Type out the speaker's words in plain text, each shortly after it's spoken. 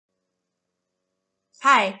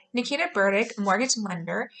Hi, Nikita Burdick, mortgage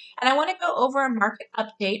lender, and I want to go over a market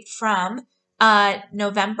update from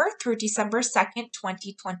November through December 2nd,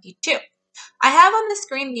 2022. I have on the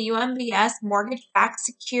screen the UMBS mortgage-backed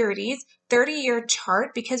securities 30-year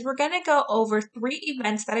chart because we're going to go over 3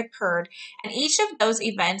 events that occurred, and each of those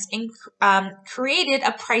events created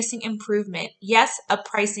a pricing improvement. Yes, a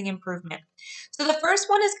pricing improvement. So the first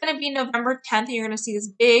one is going to be November 10th. You're going to see this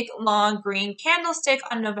big, long green candlestick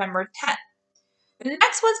on November 10th. The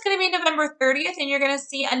next one's going to be November 30th, and you're going to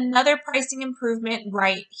see another pricing improvement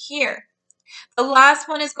right here. The last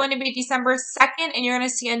one is going to be December 2nd, and you're going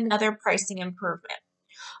to see another pricing improvement.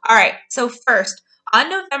 All right, so first,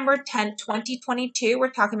 on November 10th, 2022,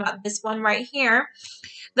 we're talking about this one right here.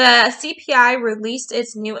 The CPI released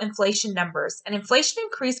its new inflation numbers, and inflation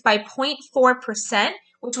increased by 0.4%,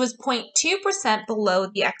 which was 0.2% below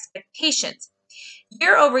the expectations.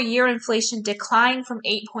 Year-over-year inflation declined from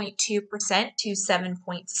 8.2% to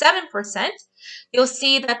 7.7%. You'll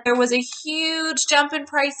see that there was a huge jump in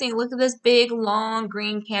pricing. Look at this big, long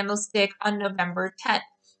green candlestick on November 10th.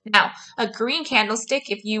 Now, a green candlestick,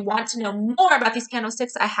 if you want to know more about these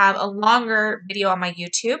candlesticks, I have a longer video on my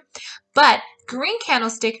YouTube. But green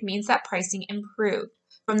candlestick means that pricing improved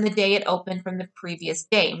from the day it opened from the previous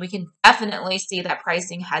day. And we can definitely see that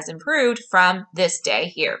pricing has improved from this day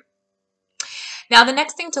here. Now, the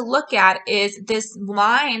next thing to look at is this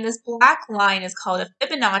line. This black line is called a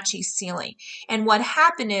Fibonacci ceiling. And what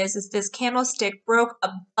happened is this candlestick broke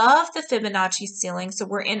above the Fibonacci ceiling. So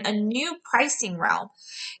we're in a new pricing realm.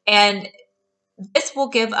 And this will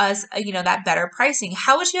give us, that better pricing.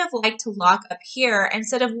 How would you have liked to lock up here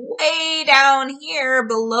instead of way down here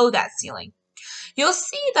below that ceiling? You'll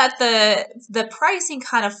see that the pricing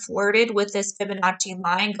kind of flirted with this Fibonacci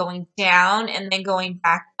line going down and then going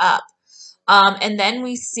back up. And then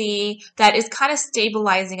we see that it's kind of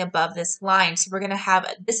stabilizing above this line. So we're going to have,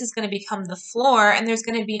 this is going to become the floor, and there's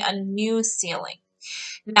going to be a new ceiling.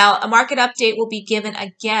 Now, a market update will be given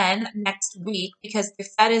again next week because the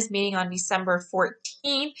Fed is meeting on December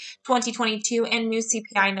 14, 2022, and new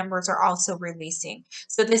CPI numbers are also releasing.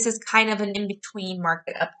 So this is kind of an in-between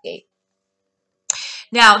market update.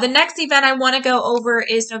 Now, the next event I want to go over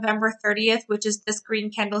is November 30th, which is this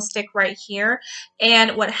green candlestick right here.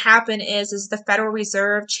 And what happened is the Federal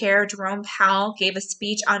Reserve Chair Jerome Powell gave a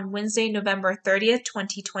speech on Wednesday, November 30th,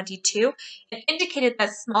 2022, and indicated that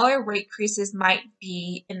smaller rate increases might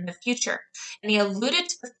be in the future. And he alluded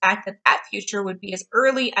to the fact that that future would be as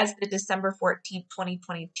early as the December 14th,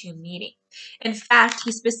 2022 meeting. In fact,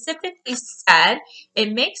 he specifically said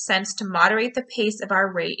it makes sense to moderate the pace of our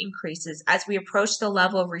rate increases as we approach the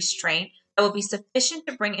level of restraint that will be sufficient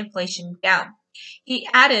to bring inflation down. He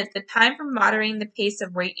added the time for moderating the pace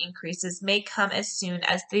of rate increases may come as soon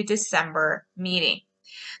as the December meeting.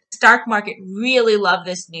 The stock market really loved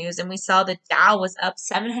this news, and we saw the Dow was up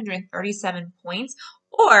 737 points,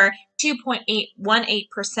 or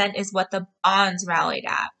 2.818% is what the bonds rallied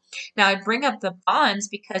at. Now, I bring up the bonds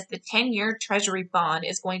because the 10-year Treasury bond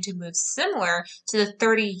is going to move similar to the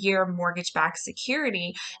 30-year mortgage-backed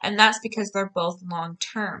security, and that's because they're both long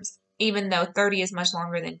terms. Even though 30 is much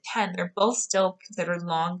longer than 10, they're both still considered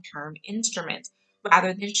long-term instruments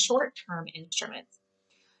rather than short-term instruments.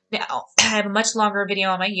 Now, I have a much longer video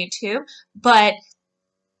on my YouTube, but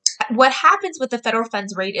what happens with the federal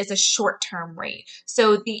funds rate is a short-term rate.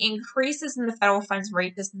 So the increases in the federal funds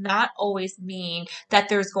rate does not always mean that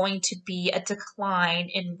there's going to be a decline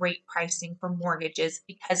in rate pricing for mortgages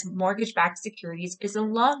because mortgage-backed securities is a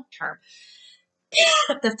long-term.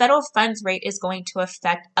 The federal funds rate is going to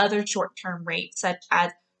affect other short-term rates such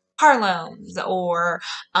as car loans or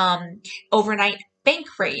overnight bank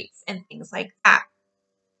rates and things like that.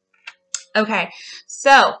 Okay,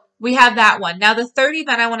 so we have that one. Now, the third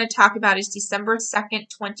event I want to talk about is December 2nd,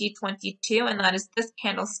 2022, and that is this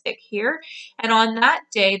candlestick here. And on that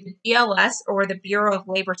day, the BLS, or the Bureau of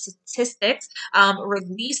Labor Statistics,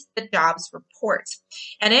 released the jobs report.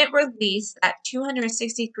 And it released that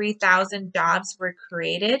 263,000 jobs were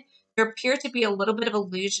created. There appeared to be a little bit of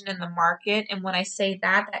illusion in the market, and when I say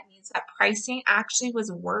that, that means that pricing actually was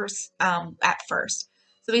worse at first.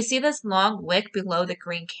 So we see this long wick below the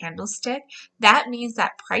green candlestick. That means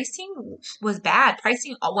that pricing was bad.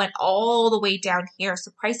 Pricing went all the way down here.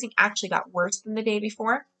 So pricing actually got worse than the day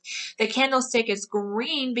before. The candlestick is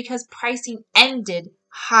green because pricing ended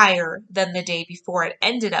higher than the day before. It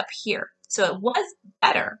ended up here. So it was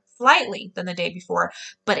better slightly than the day before,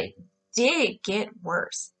 but it did get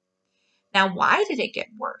worse. Now, why did it get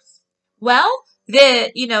worse? Well,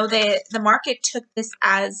 the market took this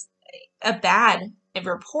as a bad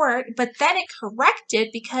report, but then it corrected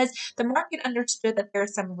because the market understood that there are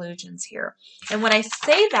some illusions here. And when I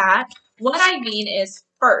say that, what I mean is,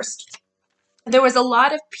 first, there was a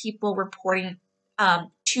lot of people reporting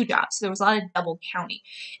 2 jobs. So there was a lot of double counting.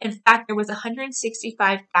 In fact, there was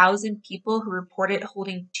 165,000 people who reported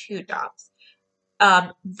holding 2 jobs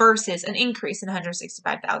versus an increase in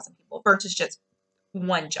 165,000 people versus just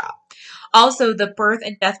 1 job. Also, the birth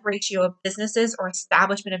and death ratio of businesses or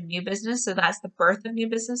establishment of new business, so that's the birth of new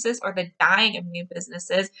businesses or the dying of new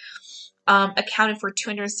businesses, accounted for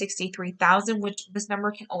 263,000, which this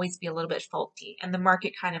number can always be a little bit faulty, and the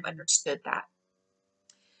market kind of understood that.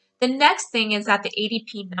 The next thing is that the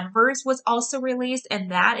ADP numbers was also released,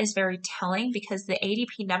 and that is very telling because the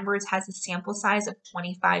ADP numbers has a sample size of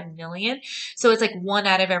 25 million. So it's like 1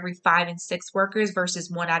 out of every 5 and 6 workers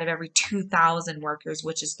versus 1 out of every 2,000 workers,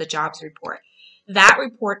 which is the jobs report. That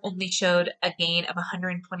report only showed a gain of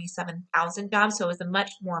 127,000 jobs, so it was a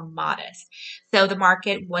much more modest. So the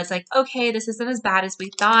market was like, okay, this isn't as bad as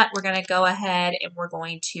we thought. We're going to go ahead and we're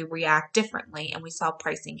going to react differently, and we saw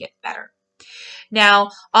pricing get better. Now,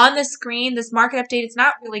 on the screen, this market update is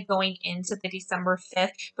not really going into the December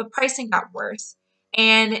 5th, but pricing got worse.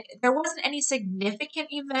 And there wasn't any significant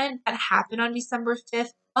event that happened on December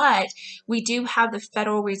 5th, but we do have the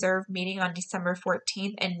Federal Reserve meeting on December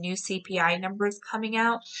 14th and new CPI numbers coming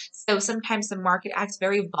out. So sometimes the market acts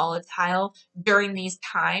very volatile during these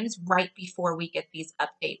times right before we get these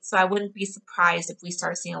updates. So I wouldn't be surprised if we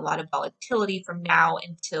start seeing a lot of volatility from now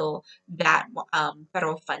until that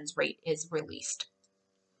federal funds rate is released.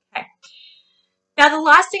 Okay. Now, the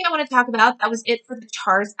last thing I want to talk about, that was it for the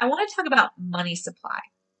charts. I want to talk about money supply.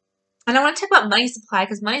 And I want to talk about money supply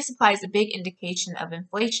because money supply is a big indication of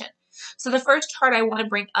inflation. So the first chart I want to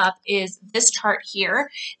bring up is this chart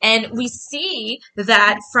here. And we see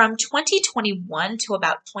that from 2021 to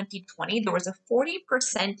about 2020, there was a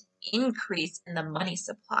 40% increase in the money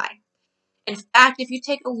supply. In fact, if you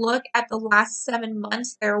take a look at the last 7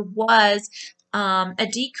 months, there was a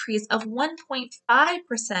decrease of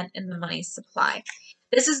 1.5% in the money supply.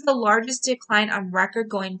 This is the largest decline on record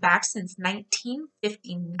going back since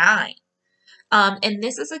 1959. And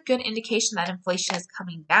this is a good indication that inflation is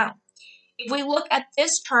coming down. If we look at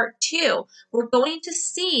this chart too, we're going to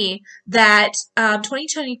see that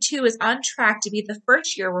 2022 is on track to be the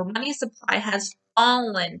first year where money supply has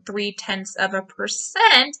fallen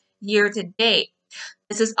 0.3% year to date.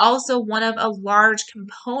 This is also one of a large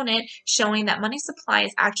component showing that money supply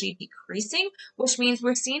is actually decreasing, which means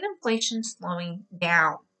we're seeing inflation slowing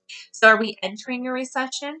down. So are we entering a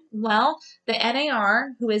recession? Well, the NAR,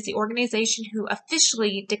 who is the organization who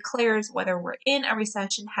officially declares whether we're in a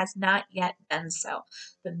recession, has not yet done so.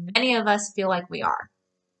 But many of us feel like we are.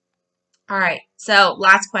 All right, so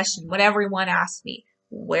last question. What everyone asked me,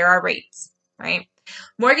 where are rates, right?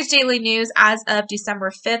 Mortgage Daily News as of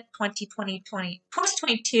December 5th,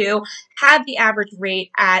 2022 had the average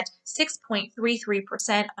rate at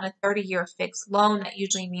 6.33% on a 30-year fixed loan. That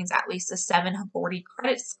usually means at least a 740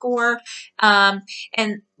 credit score.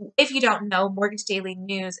 And if you don't know, Mortgage Daily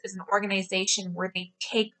News is an organization where they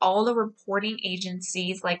take all the reporting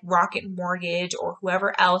agencies like Rocket Mortgage or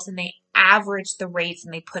whoever else, and they average the rates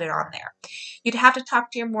and they put it on there. You'd have to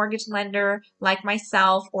talk to your mortgage lender like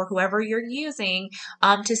myself or whoever you're using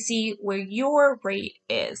to see where your rate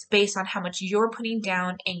is based on how much you're putting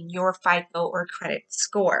down and your FICO or credit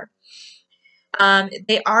score.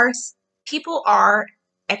 People are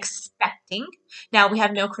expecting, now we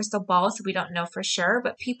have no crystal ball, so we don't know for sure,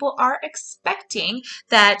 but people are expecting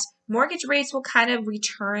that mortgage rates will kind of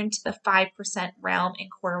return to the 5% realm in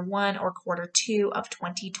Q1 or Q2 of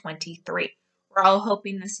 2023. We're all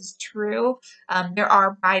hoping this is true. There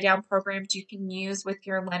are buy down programs you can use with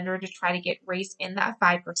your lender to try to get rates in that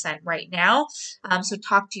 5% right now. So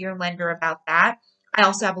talk to your lender about that. I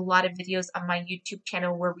also have a lot of videos on my YouTube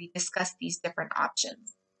channel where we discuss these different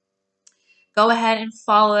options. Go ahead and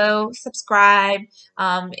follow, subscribe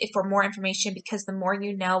for more information because the more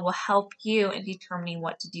you know will help you in determining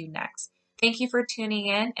what to do next. Thank you for tuning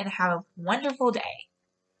in and have a wonderful day.